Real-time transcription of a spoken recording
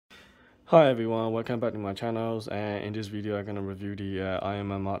Hi everyone, welcome back to my channels, and in this video I'm going to review the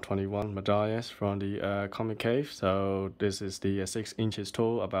MK21 Midas from the Comicave. So this is the 6 inches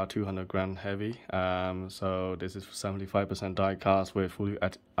tall, about 200 gram heavy. So this is 75% die cast with fully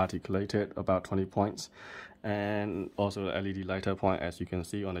articulated, about 20 points, and also the LED lighter point as you can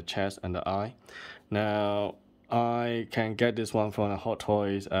see on the chest and the eye. Now I can get this one from the Hot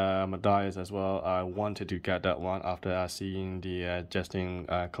Toys Midas as well. I wanted to get that one after I seen the Justin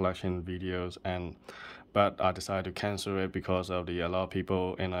collection videos, but I decided to cancel it because of a lot of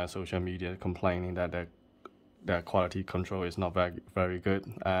people in social media complaining that the quality control is not very good,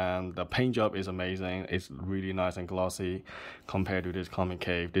 and the paint job is amazing. It's really nice and glossy compared to this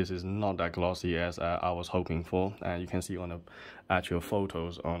Comicave. This is not that glossy as I was hoping for, and you can see on the actual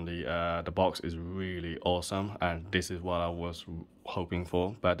photos on the box is really awesome, and this is what I was hoping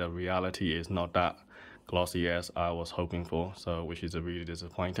for, but the reality is not that glossy as I was hoping for, so which is really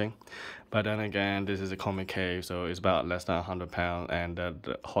disappointing. But then again, this is a Comicave, so it's about less than £100, and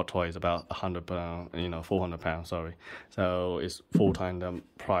the Hot Toy is about £100, £400, sorry. So it's 4 times the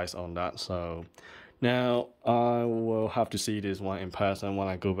price on that. So now I will have to see this one in person when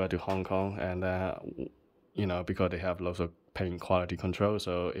I go back to Hong Kong, and because they have lots of paint quality control.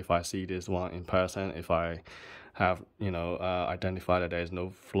 So if I see this one in person, if I have identify that there is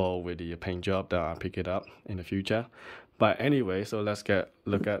no flaw with the paint job, then I'll pick it up in the future. But anyway, so let's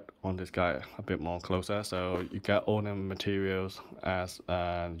look at on this guy a bit more closer. So you get all the materials as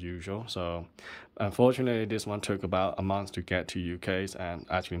usual. So unfortunately, this one took about a month to get to UK's, and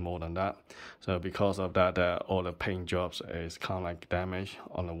actually more than that. So because of that, all the paint jobs is kind of like damaged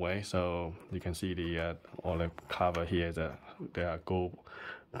on the way. So you can see the all the cover here, there are gold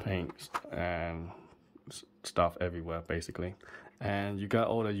paints and stuff everywhere basically. And you got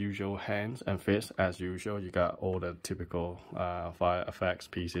all the usual hands and fists as usual. You got all the typical fire effects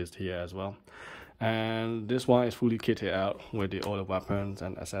pieces here as well. And this one is fully kitted out with all the weapons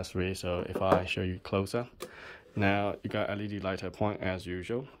and accessories. So if I show you closer, now you got LED lighter point as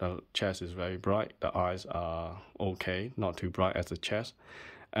usual. The chest is very bright. The eyes are okay, not too bright as the chest.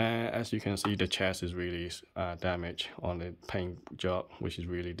 And as you can see, the chest is really damaged on the paint job, which is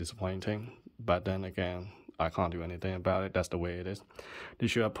really disappointing. But then again, I can't do anything about it. That's the way it is. They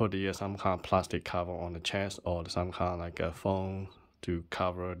should have put some kind of plastic cover on the chest, or some kind of like a foam to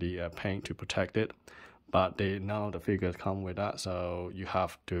cover the paint to protect it. But none of the figures come with that, so you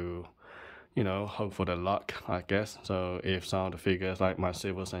have to hope for the luck, I guess. So if some of the figures like my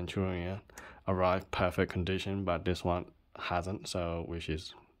Silver Centurion arrive perfect condition, but this one hasn't, so which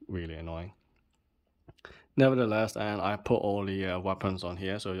is really annoying. Nevertheless, and I put all the weapons on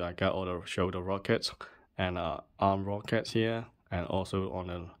here. So I got all the shoulder rockets and arm rockets here, and also on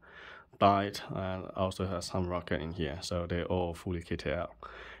the side, and also has some rocket in here. So they're all fully kitted out.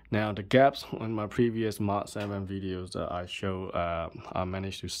 Now the gaps in my previous Mark 7 videos that I show, I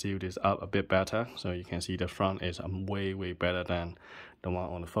managed to seal this up a bit better. So you can see the front is way better than the one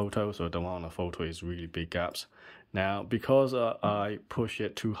on the photo. So the one on the photo is really big gaps. Now because I push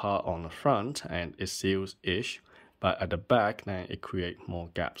it too hard on the front and it seals-ish, but at the back then it creates more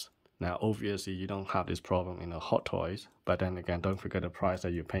gaps. Now obviously you don't have this problem in the Hot Toys, but then again, don't forget the price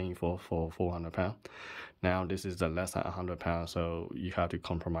that you're paying for £400. Now this is the less than £100, so you have to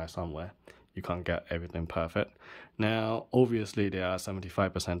compromise somewhere. You can't get everything perfect. Now obviously there are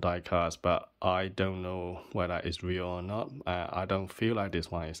 75% die cast, but I don't know whether it's real or not. I don't feel like this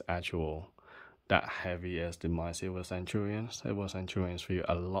one is actual that heavy as my Silver Centurions. Silver Centurions feel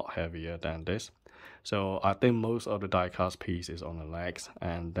a lot heavier than this. So I think most of the die cast piece is on the legs,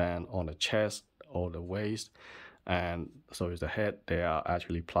 and then on the chest or the waist, and so is the head. They are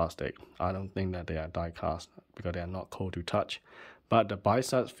actually plastic. I don't think that they are die cast because they are not cold to touch. But the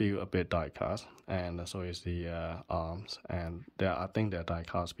biceps feel a bit die cast, and so is the arms, and I think they're die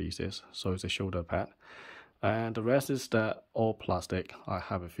cast pieces. So is the shoulder pad, and the rest is all plastic, I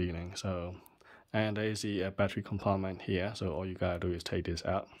have a feeling. So, and there is the battery compartment here. So all you gotta do is take this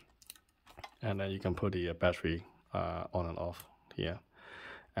out, and then you can put the battery on and off here.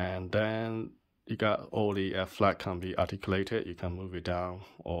 And then you got all the flag can be articulated. You can move it down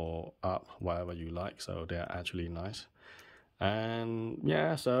or up, whatever you like. So they're actually nice. And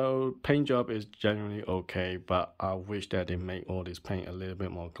yeah, so paint job is generally okay, but I wish that they make all this paint a little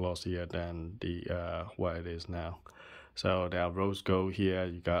bit more glossier than what it is now. So there are rose gold here.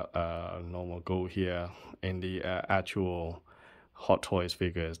 You got normal gold here. In the actual Hot Toys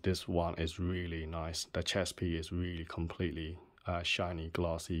figures, this one is really nice. The chest piece is really completely shiny,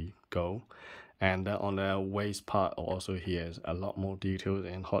 glossy gold, And then on the waist part also here is a lot more details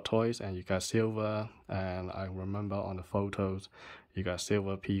in Hot Toys, and you got silver, and I remember on the photos you got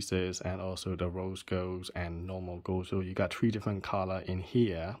silver pieces and also the rose golds and normal gold. So you got 3 different color in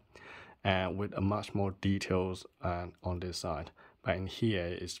here, and with a much more details on this side. But in here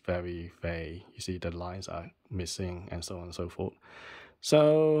it's very vague. You see the lines are missing and so on and so forth.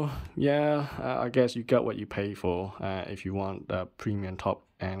 So yeah, I guess you got what you pay for. If you want the premium top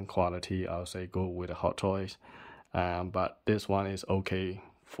end quality, I'll say go with the Hot Toys. But this one is okay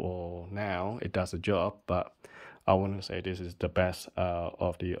for now. It does the job, but I wouldn't say this is the best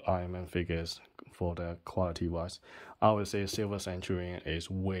of the Iron Man figures for the quality wise. I would say Silver Centurion is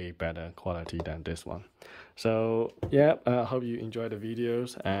way better quality than this one. So yeah, I hope you enjoyed the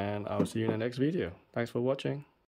videos, and I'll see you in the next video. Thanks for watching.